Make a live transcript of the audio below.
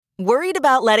Worried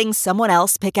about letting someone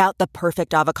else pick out the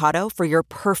perfect avocado for your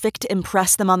perfect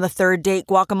impress them on the third date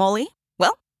guacamole?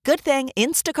 Well, good thing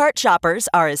Instacart shoppers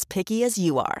are as picky as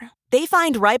you are. They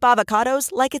find ripe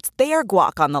avocados like it's their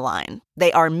guac on the line.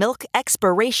 They are milk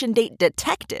expiration date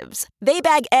detectives. They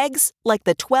bag eggs like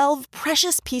the 12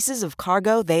 precious pieces of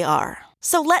cargo they are.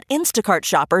 So let Instacart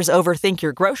shoppers overthink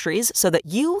your groceries so that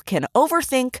you can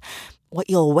overthink what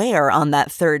you'll wear on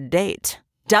that third date.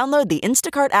 Download the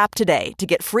Instacart app today to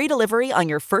get free delivery on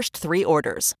your first 3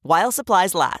 orders, while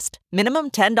supplies last.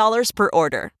 Minimum $10 per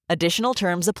order. Additional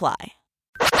terms apply.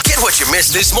 Get what you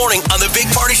missed this morning on the Big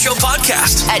Party Show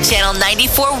podcast at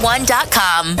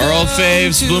channel941.com. Our old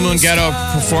faves, Blue Moon Ghetto,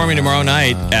 performing tomorrow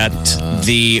night at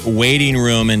the Waiting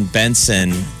Room in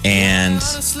Benson. And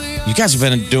you guys have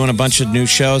been doing a bunch of new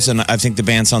shows, and I think the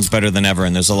band sounds better than ever.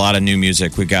 And there's a lot of new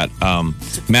music. We got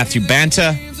Matthew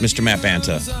Banta, Mr. Matt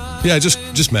Banta. Yeah, just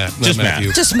Matt. Not Just Matt.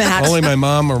 Matthew. Just Matt. Only my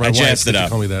mom or my wife jazzed it could up.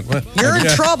 call me that. What? You're in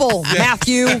trouble,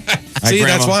 Matthew. See, Grandma.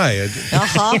 that's why.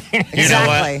 Uh-huh. You know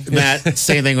Exactly. what, Matt?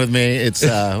 Same thing with me. It's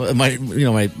my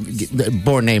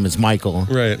born name is Michael,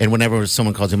 Right. And whenever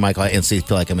someone calls me Michael, I instantly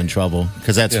feel like I'm in trouble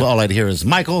because that's all I'd hear is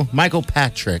Michael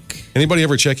Patrick. Anybody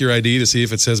ever check your ID to see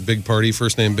if it says Big Party,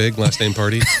 first name Big, last name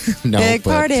Party? No, Big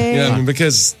but- party. Yeah, I mean,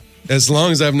 because as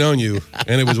long as I've known you,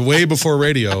 and it was way before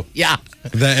radio, Yeah,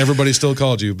 that everybody still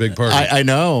called you Big Party. I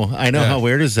know. Yeah. How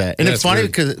weird is that? And Yeah, it's it's funny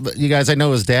weird. because you guys, I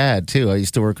know his dad too. I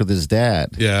used to work with his dad.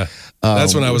 Yeah.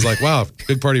 That's when I was like, wow,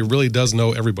 Big Party really does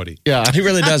know everybody. Yeah, He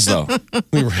really does, though.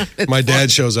 My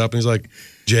dad shows up and he's like,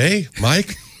 Jay,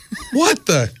 Mike, what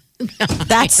the?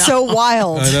 That's so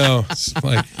wild. I know. It's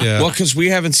like, yeah. Well, because we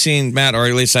haven't seen Matt, or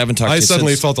at least I haven't talked to I you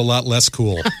suddenly since. felt a lot less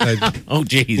cool. Oh,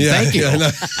 geez. Yeah, Thank you. yeah,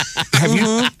 I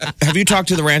know. Have you talked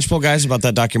to the Ranch Bowl guys about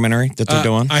that documentary that they're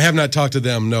doing? I have not talked to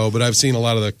them, no, but I've seen a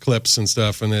lot of the clips and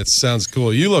stuff, and it sounds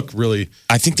cool. You look really.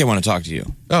 I think they want to talk to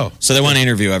you. Oh, So they want to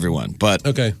interview everyone. But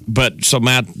Okay. But so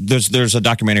Matt, there's a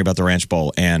documentary about the Ranch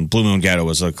Bowl, and Blue Moon Ghetto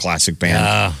was a classic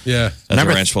band yeah. at the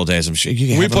Ranch Bowl days. I'm sure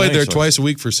you We have played a there nice one. twice a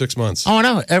week for 6 months. Oh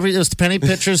no! It was the Penny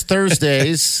Pictures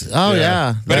Thursdays. Oh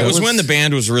yeah, But That it was when the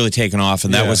band was really taking off,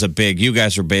 and that Yeah. was a big. You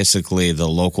guys were basically the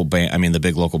local band. I mean, the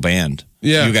big local band.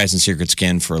 Yeah. You guys in Secret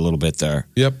Skin for a little bit there.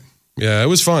 Yep. Yeah, it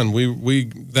was fun. We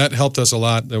that helped us a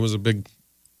lot. That was a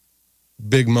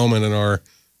big moment in our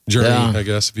journey, Yeah. I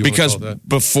guess, if you Because want to call it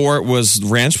before it was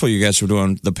Ranch Bowl, you guys were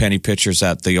doing the penny pictures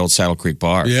at the old Saddle Creek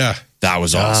Bar. that. Yeah. That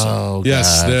was awesome. Oh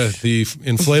Yes, gosh. the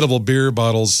inflatable beer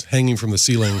bottles hanging from the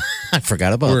ceiling I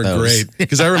forgot about were those. great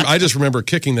because I just remember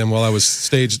kicking them while I was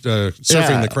staged surfing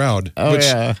Yeah. the crowd. Oh, which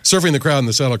yeah. surfing the crowd in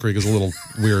the Saddle Creek is a little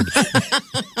weird,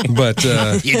 but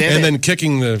You did and it. then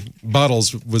kicking the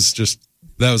bottles was just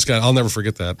that was kind of, I'll never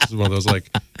forget that. It was one of those like,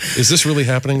 is this really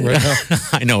happening right now?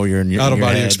 I know you're in your Out of your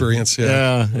body head. experience.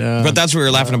 Yeah. Yeah. But that's what we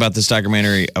were laughing about this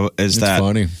documentary is It's that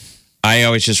funny. I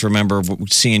always just remember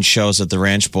seeing shows at the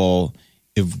Ranch Bowl,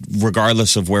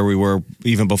 regardless of where we were,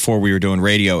 even before we were doing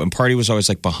radio, and Party was always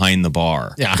like behind the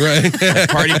bar. Yeah. Right. Like,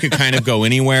 Party could kind of go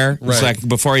anywhere. It's Right. like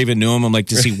before I even knew him, I'm like,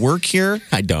 does he work here?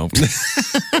 I don't.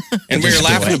 And we were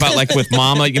laughing about like with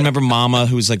Mama. You remember Mama,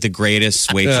 who's like the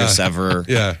greatest waitress ever.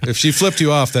 Yeah. If she flipped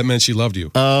you off, that meant she loved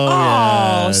you.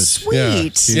 Oh, yes. yeah.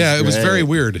 sweet. Yeah. It was great. very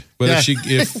weird. But Yeah.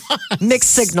 if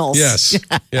Mixed signals. yes.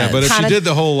 Yeah. But if she Kinda- did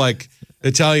the whole like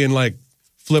Italian, like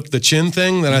flip the chin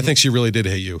thing, then I think she really did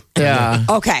hate you. Yeah.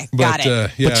 Okay, But, got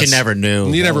it. yes. But you never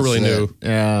knew. You never That was really it. knew.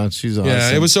 Yeah, she's awesome.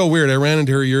 Yeah, it was so weird. I ran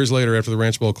into her years later after the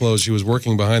Ranch Bowl closed. She was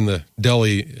working behind the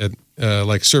deli at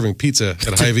like serving pizza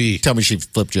at Hy-Vee. Tell me she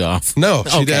flipped you off. No,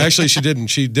 she Okay. actually she didn't.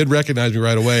 She did recognize me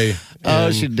right away. Oh,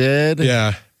 And, she did?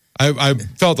 Yeah, I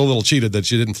felt a little cheated that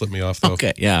she didn't flip me off though.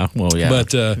 Okay, yeah. Well, yeah.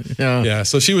 But Yeah. yeah,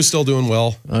 so she was still doing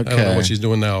well. I don't know Okay. what she's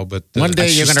doing now, but One day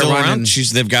She's you're going to still run around. in.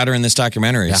 They've got her in this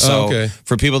documentary. So Oh, okay.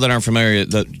 for people that aren't familiar,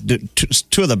 the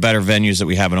two of the better venues that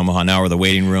we have in Omaha now are the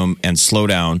Waiting Room and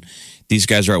Slowdown. These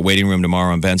guys are at Waiting Room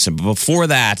tomorrow in Benson. But before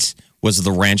that was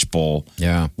the Ranch Bowl,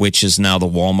 Yeah. which is now the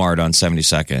Walmart on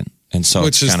 72nd. And so which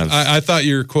it's is kind of I thought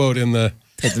your quote in the.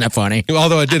 Isn't that funny?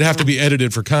 Although it did have to be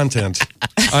edited for content,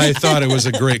 I thought it was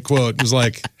a great quote. It was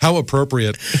like, how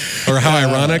appropriate or how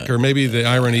ironic, or maybe the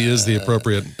irony is the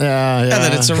appropriate. Yeah, yeah,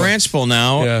 that it's a Ranch Bowl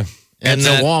now. Yeah. It's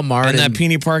a Walmart and that and-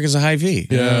 Peony Park is a Hy-Vee.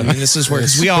 Yeah. I mean, this is where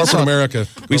 'cause we Corporate also America.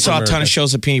 we saw a Corporate ton America. of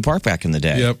shows at Peony Park back in the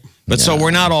day. Yep. But so we're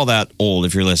not all that old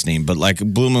if you're listening. But like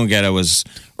Blue Moon Ghetto was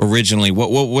originally what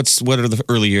are the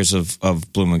early years of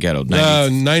Blue Moon Ghetto?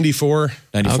 94.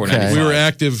 94, Okay. 95. We were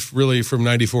active really from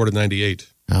 94 to 98.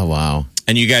 Oh, wow.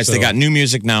 And you guys, they So- got new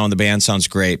music now, and the band sounds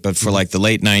great. But for like the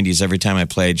late 90s, every time I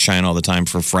played Shine All the Time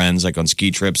for friends, like on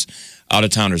ski trips, out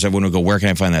of towners, everyone would go, where can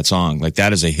I find that song? Like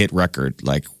that is a hit record.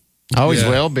 Like Always Yeah.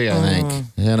 will be, I think.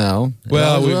 You know. It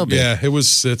Well, always will be.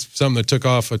 it's something that took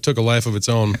off. It took a life of its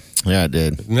own. Yeah, it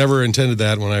did. Never intended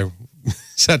that when I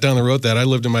sat down and wrote that. I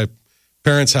lived in my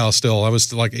parents' house still. I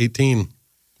was like 18.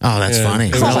 Oh, that's And funny.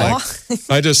 it was Really? like,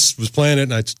 I just was playing it,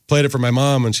 and I played it for my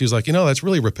mom, and she's like, that's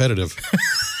really repetitive.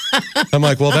 I'm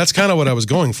like, well, that's kind of what I was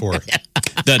going for.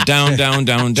 The down, down,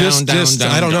 down, Just, down, down,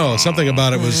 down. I don't know. Something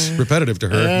about it was repetitive to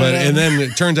her. And then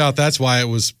it turns out that's why it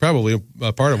was probably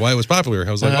a part of why it was popular.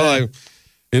 I was like,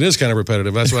 it is kind of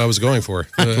repetitive. That's what I was going for.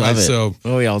 Love it. So,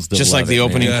 Oh, we all still Just love like the it,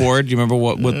 opening man. chord. Do you remember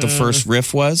what the first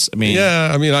riff was? I mean,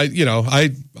 yeah, I mean,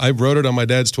 I wrote it on my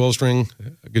dad's 12-string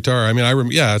guitar. I mean,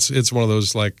 it's one of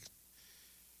those like,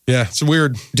 yeah, it's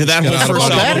weird. Did that Get whole out of first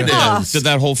body. I bet it album? is. Did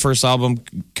that whole first album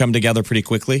come together pretty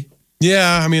quickly?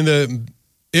 Yeah, I mean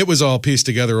it was all pieced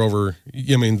together over.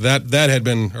 I mean that had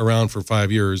been around for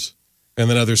 5 years, and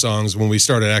then other songs when we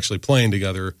started actually playing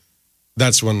together.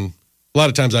 That's when a lot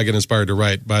of times I get inspired to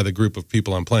write by the group of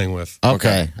people I'm playing with.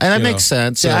 Okay. And that You makes know,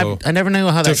 sense. Yeah, so I never knew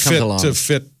how that to comes fit along. to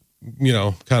fit,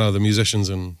 kind of the musicians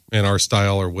and our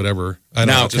style or whatever. I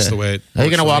don't know, just the way it. Are you works going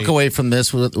to for walk me. away from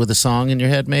this with a song in your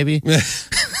head, maybe?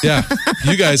 Yeah,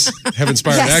 you guys have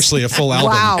inspired Yes. actually a full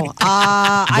album. Wow.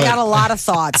 I got a lot of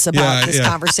thoughts about Yeah, this yeah.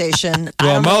 conversation.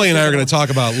 Well, Molly and I are going to talk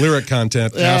about lyric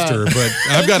content after, but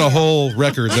I've got a whole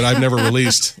record that I've never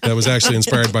released that was actually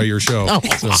inspired by your show.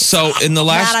 So, So in the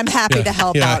last Matt, I'm happy to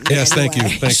help out. in yes, any thank you,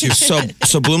 way. thank you.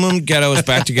 So Blue Moon Ghetto is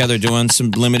back together doing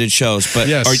some limited shows, but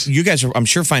Yes. are you guys are I'm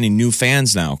sure finding new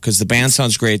fans now because the band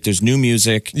sounds great. There's new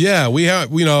music. Yeah, we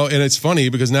have, and it's funny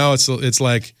because now it's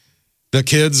like the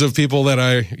kids of people that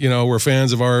were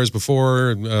fans of ours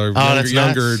before, that's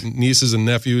younger nice. nieces and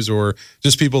nephews, or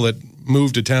just people that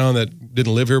moved to town that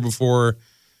didn't live here before.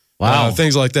 Wow.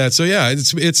 Things like that. So yeah,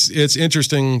 it's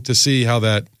interesting to see how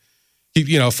that,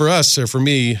 for us or for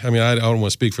me. I mean, I don't want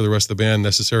to speak for the rest of the band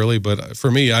necessarily, but for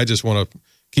me, I just want to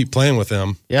keep playing with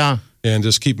them Yeah. and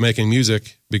just keep making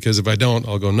music because if I don't,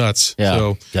 I'll go nuts. Yeah.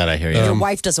 So God, I hear you. Your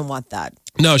wife doesn't want that.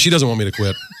 no, she doesn't want me to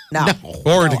quit No.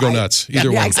 or to go nuts.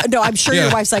 Either one. No, I'm sure your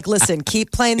Yeah. wife's like, listen,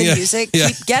 keep playing the Yeah, music, yeah.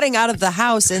 keep getting out of the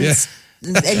house, and, Yeah.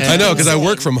 and I know because I keep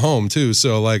work singing. from home too,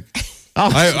 so like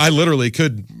I literally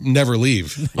could never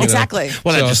leave. you know? Exactly.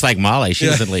 Well, So- just like Molly, she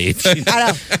doesn't leave. I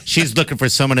know. She's looking for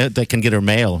someone that can get her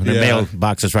mail. And her Yeah.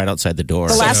 mailbox is right outside the door.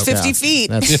 The last Yeah. 50 feet.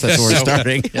 That's where we're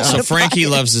starting. Yeah. So Frankie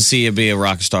loves to see you be a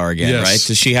rock star again, Yes. right?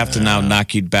 Does she have to now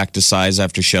knock you back to size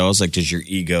after shows? Like, does your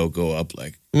ego go up?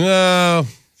 Like, No,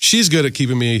 she's good at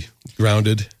keeping me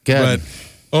grounded. Good.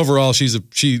 But overall, she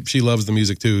loves the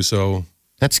music too, so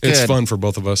That's good. it's fun for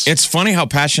both of us. it's funny how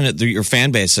passionate your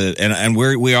fan base is, and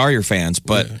we are your fans,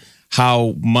 but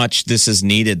how much this is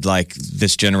needed, like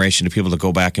this generation of people to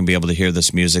go back and be able to hear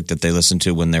this music that they listened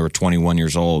to when they were 21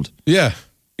 years old. Yeah,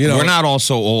 We're not all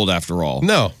so old after all.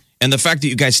 No, And the fact that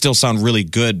you guys still sound really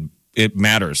good, it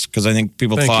matters because I think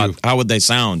people Thank thought, you. how would they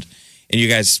sound? And you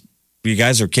guys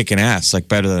are kicking ass, like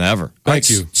better than ever. thank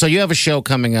you. So you have a show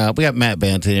coming up. We got Matt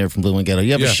Banton here from Blue and Ghetto.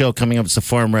 You have a Yeah. show coming up. It's the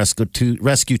Farm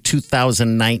Rescue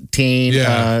 2019.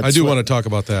 Yeah, I it's do what- want to talk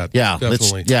about that. Yeah,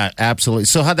 definitely. yeah, absolutely.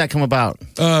 So how'd that come about?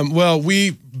 Well,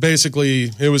 we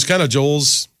basically it was kind of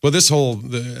Joel's. Well, this whole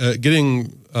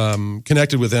getting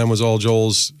connected with them was all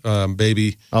Joel's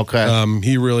baby. Okay.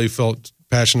 He really felt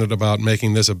passionate about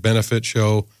making this a benefit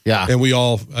show. Yeah. and we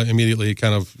all immediately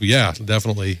kind of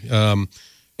definitely.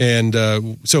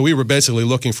 So we were basically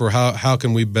looking for how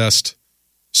can we best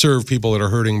serve people that are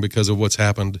hurting because of what's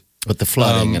happened. With the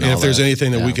flooding and all if there's that.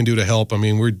 anything that we Yeah. can do to help, I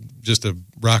mean, we're just a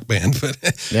rock band, but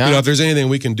Yeah. if there's anything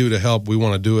we can do to help, we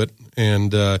want to do it.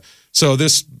 And so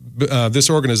this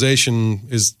organization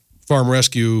is Farm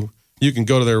Rescue. You can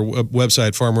go to their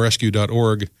website,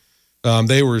 farmrescue.org.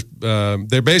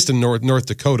 They're based in North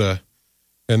Dakota,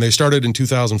 and they started in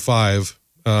 2005.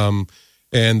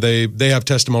 And they have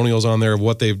testimonials on there of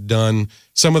what they've done.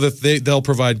 Some of they'll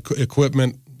provide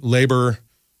equipment, labor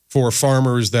for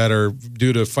farmers that are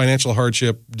due to financial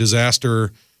hardship,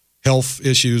 disaster, health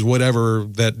issues, whatever,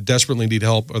 that desperately need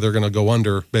help or they're going to go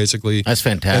under, basically. That's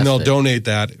fantastic. And they'll donate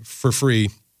that for free.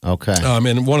 Okay.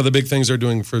 And one of the big things they're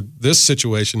doing for this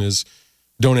situation is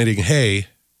donating hay,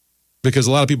 because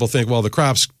a lot of people think, well, the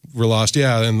crops were lost,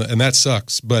 and that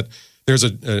sucks. But there's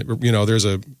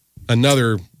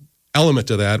another element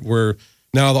to that where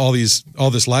now all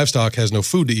this livestock has no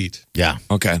food to eat. yeah.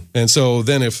 Okay. And so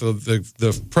then if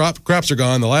the crops are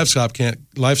gone, the livestock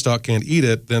can't eat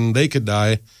it, then they could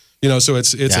die. So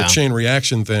it's Yeah. a chain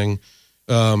reaction thing.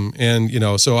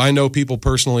 So I know people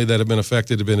personally that have been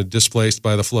affected, have been displaced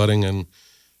by the flooding, and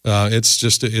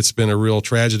it's been a real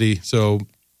tragedy. So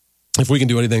if we can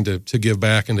do anything to give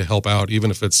back and to help out,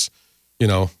 even if it's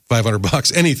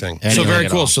 $500, anything. So very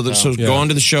cool. So going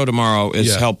to the show tomorrow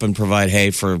is helping provide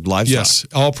hay for livestock. Yes,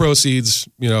 all proceeds,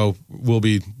 will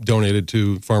be donated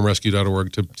to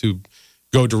farmrescue.org to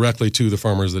go directly to the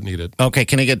farmers that need it. Okay,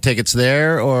 can they get tickets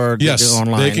there or yes,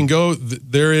 online? They can go.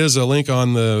 There is a link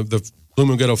on the Blue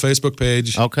Moon Ghetto Facebook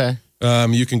page. Okay.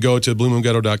 You can go to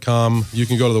bluemoonghetto.com. You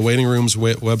can go to the Waiting Room's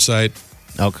website.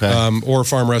 Okay. Or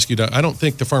Farm Rescue. I don't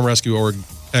think the Farm Rescue org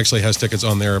actually has tickets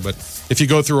on there, but if you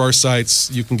go through our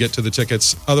sites, you can get to the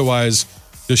tickets. Otherwise,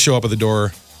 just show up at the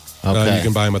door. Okay. You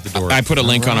can buy them at the door. I put a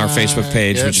link on our Facebook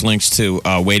page, which links to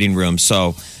Waiting Room.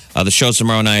 So the show's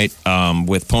tomorrow night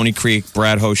with Pony Creek,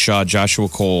 Brad Hoshaw, Joshua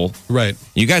Cole. Right.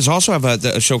 You guys also have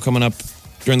a show coming up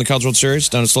during the College World Series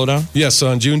down at Slowdown? Yes,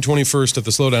 on June 21st at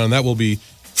the Slowdown, and that will be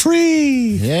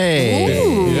free. Yay.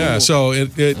 Ooh. Yeah, so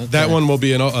that one will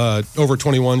be an over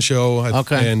 21 show.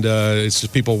 Okay. And it's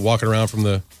just people walking around from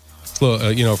the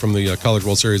College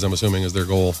World Series, I'm assuming, is their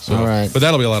goal. So, all right. But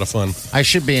that'll be a lot of fun. I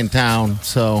should be in town,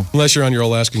 so. Unless you're on your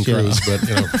Alaskan cruise, but,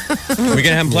 We're going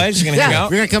to have them play? You're going to hang out?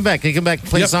 We're going to come back. Can you come back and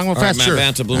play a song real All right, fast? Matt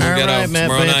Banta, Blue Moon Ghetto,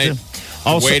 tomorrow night.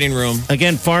 Also, Waiting Room.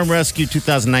 Again, Farm Rescue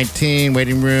 2019,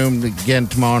 Waiting Room, again,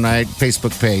 tomorrow night,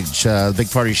 Facebook page, The Big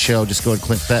Party Show. Just go and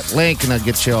click that link, and I'll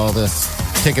get you all the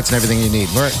tickets and everything you need.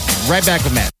 We're right back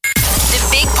with Matt. The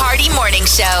Big Party Morning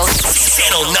Show.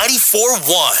 Channel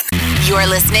 94.1. You're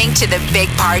listening to The Big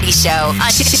Party Show on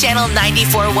Channel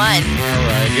 94.1. All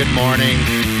right, good morning.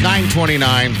 9:29. All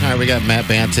right, we got Matt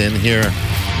Banta in here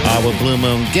with Blue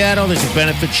Moon Ghetto. There's a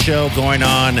benefit show going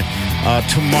on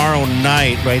tomorrow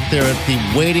night right there at the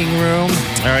Waiting Room.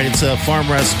 All right, it's a Farm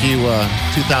Rescue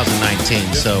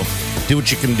 2019. So do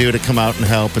what you can do to come out and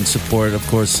help and support. Of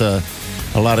course, a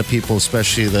lot of people,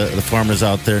 especially the farmers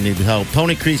out there, need help.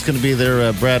 Pony Creek's going to be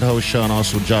there, Brad Hoshaw, and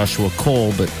also Joshua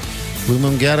Cole. But Blue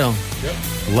Moon Ghetto,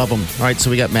 love them. All right,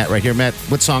 so we got Matt right here. Matt,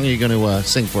 what song are you going to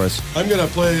sing for us? I'm going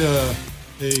to play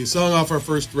a song off our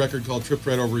first record called Tripped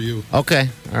Right Over You. Okay,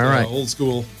 all right. Old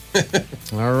school.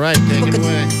 All right, take it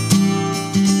away.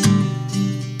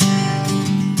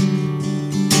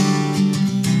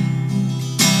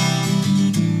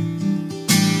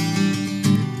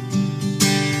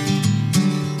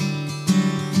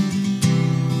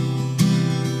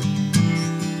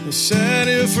 I sat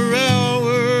here for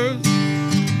hours,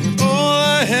 and all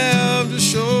I have to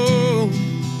show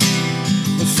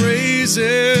are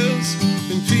phrases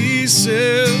and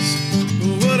pieces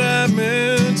of what I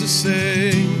meant to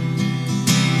say.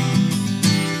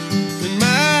 And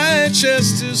my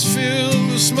chest is filled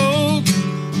with smoke,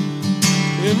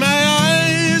 and my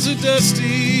eyes are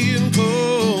dusty and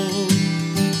cold,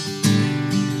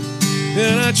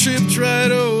 and I tripped right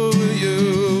over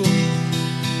you.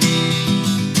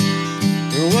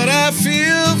 What I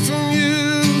feel from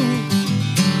you,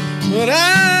 what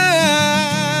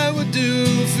I would do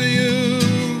for you,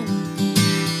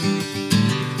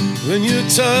 when your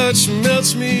touch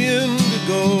melts me into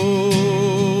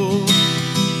gold.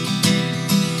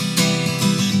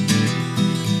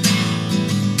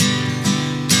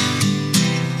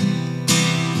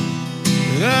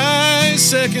 And I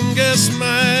second guess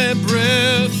my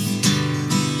breath.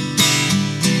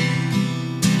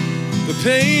 The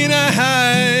pain I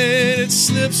hide, it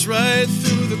slips right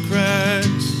through the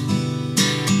cracks.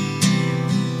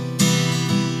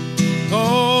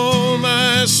 All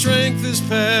my strength is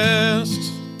past.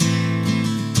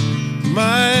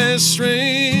 My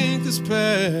strength is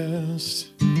past.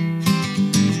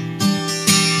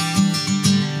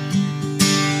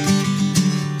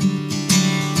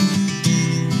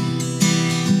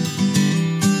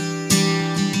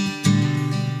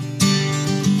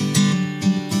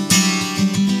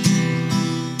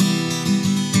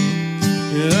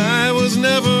 I was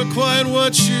never quite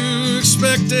what you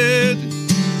expected.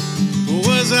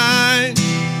 Was I?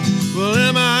 Well,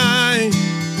 am I?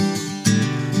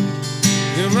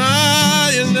 Am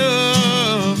I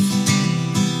enough?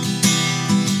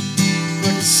 I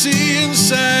can see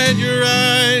inside your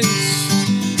eyes.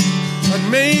 I'd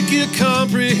make you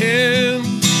comprehend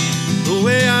the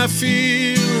way I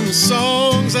feel and the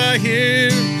songs I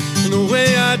hear and the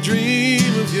way I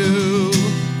dream of you.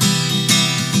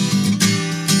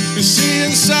 You see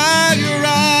inside your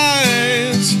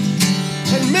eyes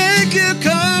and make you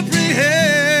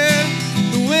comprehend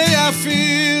the way I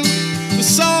feel, the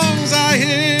songs I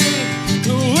hear,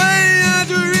 the way I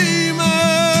dream of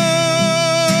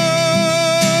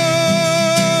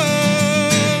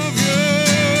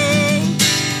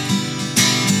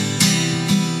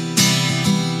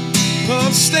you.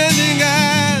 I'm standing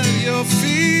at your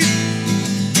feet,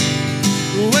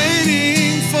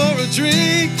 waiting for a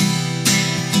drink.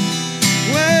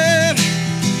 When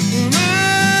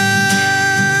my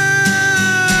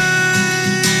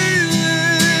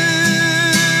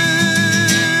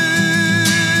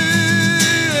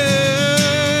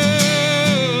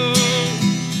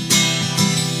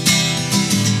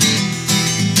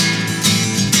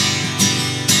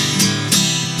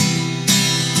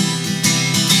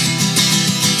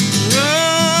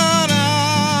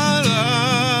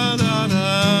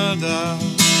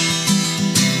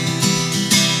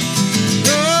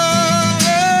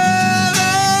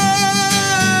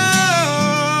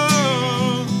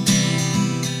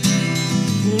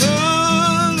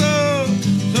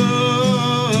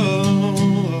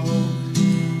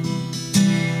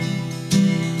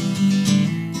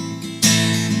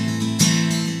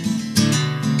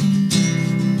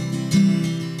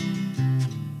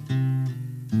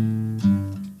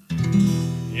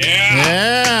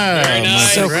Yeah. Very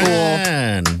nice. So cool.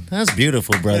 cool. That's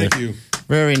beautiful, brother. Thank you.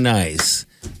 Very nice.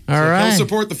 All Come right.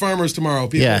 support the farmers tomorrow,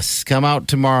 people. Yes, come out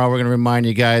tomorrow. We're going to remind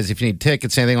you guys if you need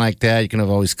tickets, anything like that, you can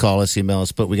always call us, email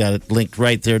us, but we got it linked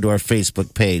right there to our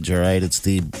Facebook page, all right? It's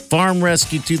the Farm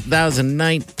Rescue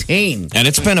 2019. And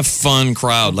it's been a fun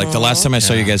crowd. Like the last time I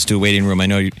saw you guys do Waiting Room, I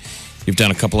know you've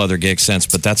done a couple other gigs since,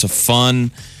 but that's a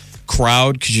fun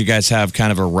crowd because you guys have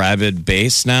kind of a rabid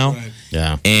base now. Right.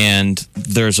 Yeah. And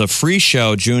there's a free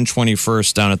show June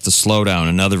 21st down at the Slowdown,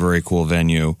 another very cool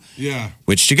venue. Yeah.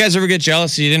 Which, do you guys ever get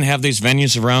jealous that you didn't have these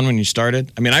venues around when you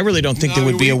started? I mean, I really don't think there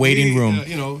would be a waiting room.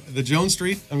 The Jones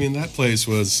Street, that place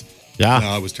was,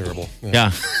 Yeah. it was terrible.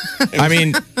 Yeah. I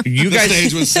mean, you The guys.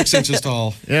 stage was 6 inches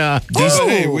tall. Yeah. But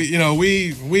hey,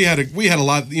 we had a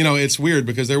lot. It's weird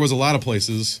because there was a lot of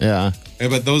places, Yeah.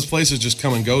 but those places just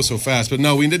come and go so fast. But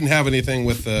no, we didn't have anything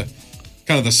with the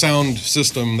kind of the sound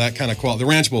system, that kind of quality. The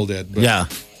Ranch Bowl did, but Yeah.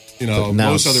 now it's-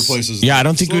 most other places. Yeah, I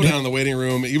don't think slow we'd- down in the waiting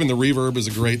room. Even the Reverb is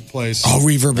a great place. Oh,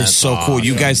 Reverb is so cool.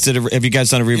 You guys did. Have you guys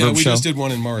done a Reverb yeah, we show? just did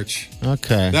one in March.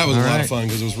 Okay. That was All a lot right. of fun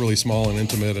because it was really small and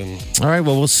intimate. And All right.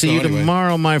 Well, we'll see So you anyway.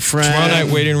 tomorrow, my friend. Tomorrow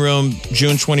night, Waiting Room,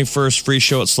 June 21st, free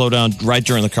show at Slowdown, right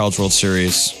during the College World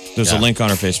Series. There's a link on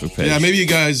our Facebook page. yeah, maybe you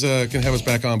guys can have us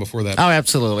back on before that. Oh,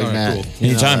 absolutely, All right, Matt. cool. You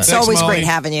know Anytime. that. It's Thanks, always Molly. great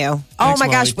having you. Oh Thanks, my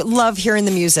gosh, Molly. but love hearing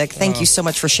the music. Thank you so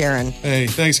much for sharing. Hey,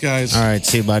 thanks, guys. All right.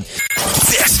 See you, bud.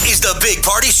 This is the Big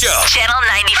Party Show. Channel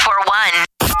 94.1.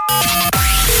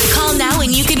 Call now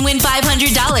and you can win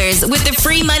 $500 with the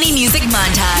free money music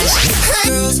montage.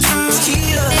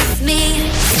 It's me.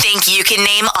 Think you can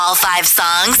name all 5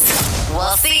 songs?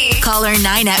 We'll see. Caller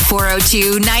 9 at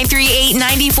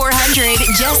 402-938-9400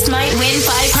 just might win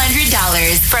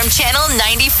 $500 from Channel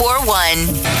 94.1.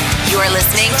 You're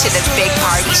listening to the Big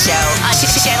Party Show on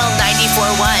Channel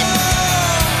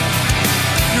 94.1.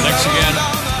 Thanks again.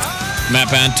 Matt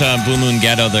Banta and Blue Moon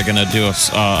Ghetto, they're going to do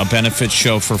a benefit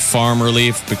show for farm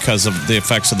relief because of the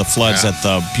effects of the floods at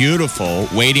the beautiful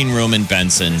Waiting Room in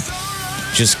Benson.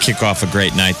 Just kick off a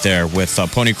great night there with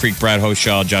Pony Creek, Brad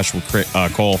Hoshaw, Joshua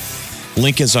Cole.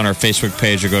 Link is on our Facebook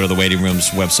page or go to the Waiting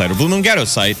Room's website or Blue Moon Ghetto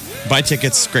site. Buy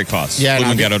tickets, great cost. Yeah, Blue and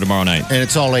Moon Ghetto tomorrow night. And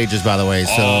it's all ages, by the way.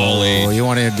 So All age. you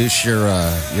want to introduce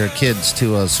your kids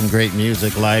to some great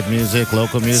music, live music,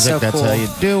 local music. So That's cool. how you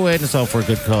do it. It's all for a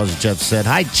good cause, as Jeff said.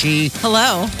 Hi, Chi.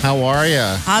 Hello. How are you?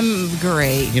 I'm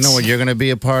great. You know what you're going to be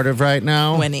a part of right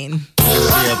now? Winning. Be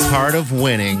a part of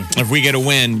winning. If we get a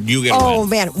win, you get a Oh win.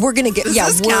 man, we're gonna get Does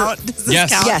this we're- count? Does this Yes.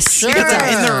 count? Yes. Because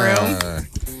I'm in the room.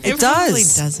 It probably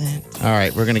does. doesn't. All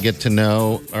right, we're going to get to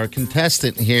know our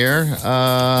contestant here.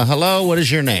 Hello, what is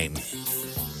your name?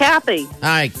 Kathy.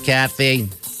 Hi, Kathy.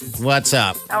 What's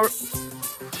up?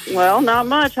 Well, not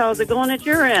much. How's it going at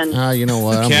your end? You know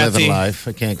what? I'm Kathy. living life.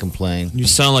 I can't complain. You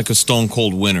sound like a stone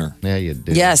cold winner. Yeah, you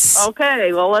do. Yes.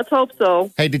 Okay, well, let's hope so.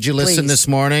 Hey, did you listen Please. this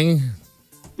morning?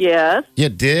 Yes. You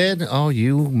did? Oh,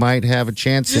 you might have a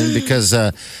chance in because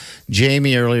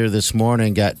Jamie earlier this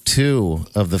morning got 2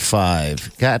 of the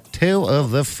 5. Got 2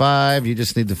 of the 5. You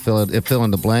just need to fill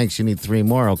in the blanks. You need 3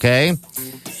 more, okay?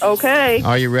 Okay,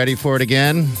 Are you ready for it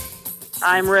again?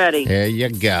 I'm ready. There you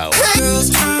go.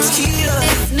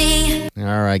 It's me. All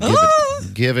right,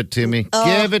 give it to me.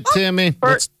 Give it to me.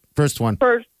 What's first one?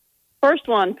 First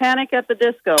one, Panic at the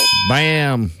Disco.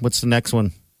 Bam. What's the next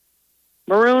one?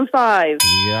 Maroon 5.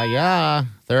 Yeah.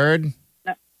 Third?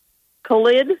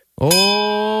 Khalid.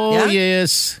 Oh, Yeah?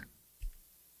 yes.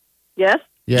 Yes.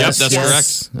 Yes, that's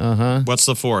yes. Uh-huh. What's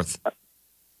the 4th?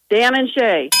 Dan and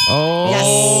Shay.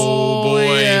 Oh, boy.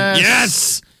 Yes.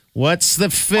 Yes. What's the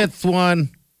 5th one?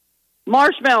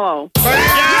 Marshmallow.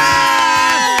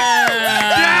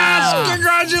 Yes!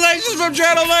 Congratulations from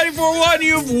Channel 94.1.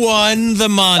 You've won the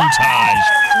montage.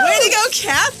 Way to go,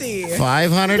 Kathy.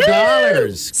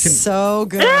 $500. So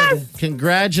good.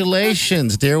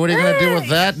 Congratulations, dear. What are you going to do with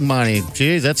that money?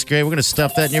 Geez, that's great. We're going to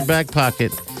stuff that in your back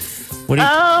pocket. What do you...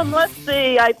 Let's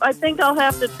see. I think I'll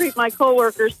have to treat my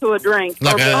coworkers to a drink.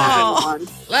 Look Or at that. one. Look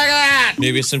at that.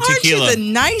 Maybe some Aren't you tequila. the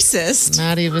nicest?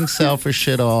 Not even selfish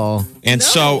at all. And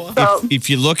so, if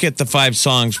you look at the 5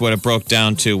 songs, what it broke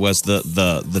down to was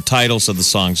the titles of the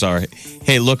songs are,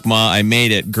 "Hey, look, Ma, I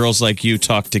made it. Girls like you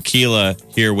talk tequila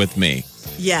here with me."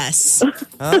 Yes.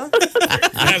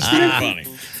 That's pretty funny.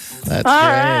 That's All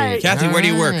great. right. Kathy, where do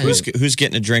you work? All Who's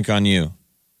getting a drink on you?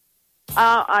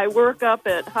 I work up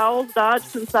at Howells Dodge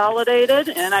Consolidated,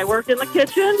 and I work in the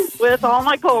kitchen with all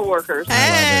my coworkers.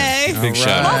 Hey. Big All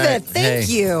shout. Love right. it. Thank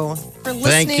Hey, you for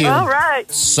listening. Thank you. All right.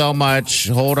 so much.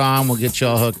 Hold on. We'll get you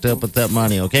all hooked up with that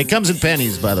money, okay? It comes in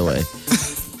pennies, by the way.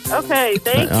 Okay,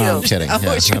 thank Oh, I'm you. kidding. Oh,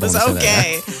 Yeah, she I don't goes, wanna say that.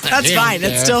 okay. That's fine.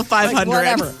 It's still 500.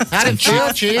 Whatever. How did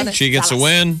you? She gets a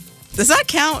win. Does that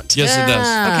count? Yes, it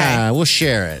does. Okay. We'll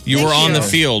share it. You Thank were on you. the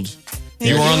field.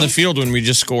 You were on the field when we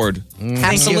just scored.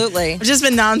 Absolutely. I've just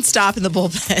been nonstop in the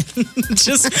bullpen,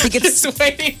 just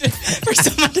waiting for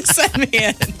someone to send me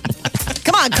in.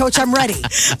 Come on, Coach, I'm ready.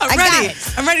 I'm ready.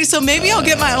 I'm ready. So maybe I'll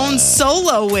get my own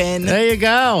solo win There you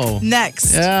go.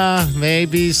 next. Yeah,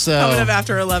 maybe so. Coming up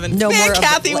after 11. No Man, more of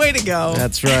Kathy, the- way to go.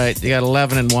 That's right. You got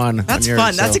 11 and 1. That's on yours,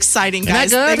 fun. That's so- exciting, Isn't that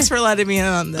guys. good? Thanks for letting me in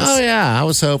on this. Oh, yeah. I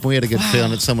was hoping we had a good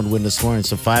feeling that someone would win this morning.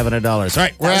 So $500. All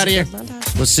right, we're out of here.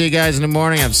 We'll see you guys in the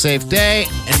morning. Have a safe day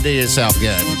and do yourself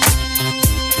good.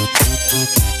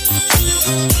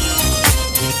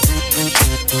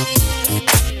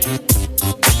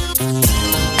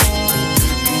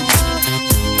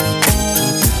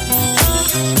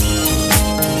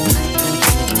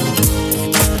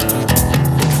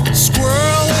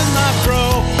 Squirrel in my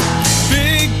fro.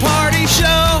 Big party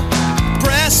show.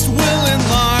 Breast will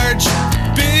enlarge.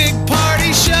 Big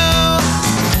party show.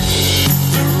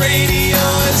 The radio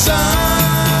is on.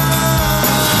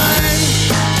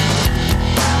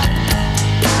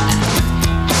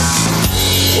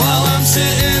 While I'm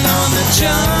sitting on the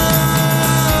john.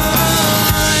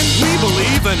 We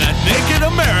believe in a naked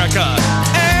America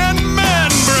and man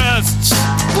breasts.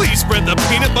 Please spread the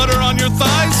peanut butter on your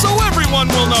thighs so everyone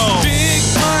will know. Big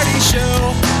party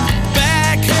show.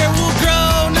 Back hair will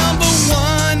grow. Number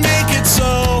one, make it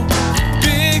so.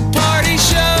 Big party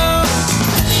show.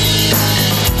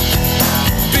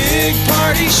 Big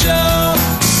party show.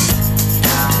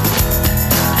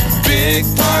 Big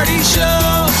party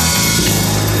show.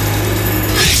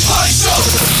 Big Party Show.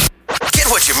 Get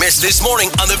what you missed this morning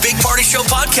on the Big Party Show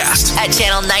podcast. At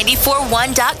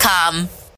channel941.com.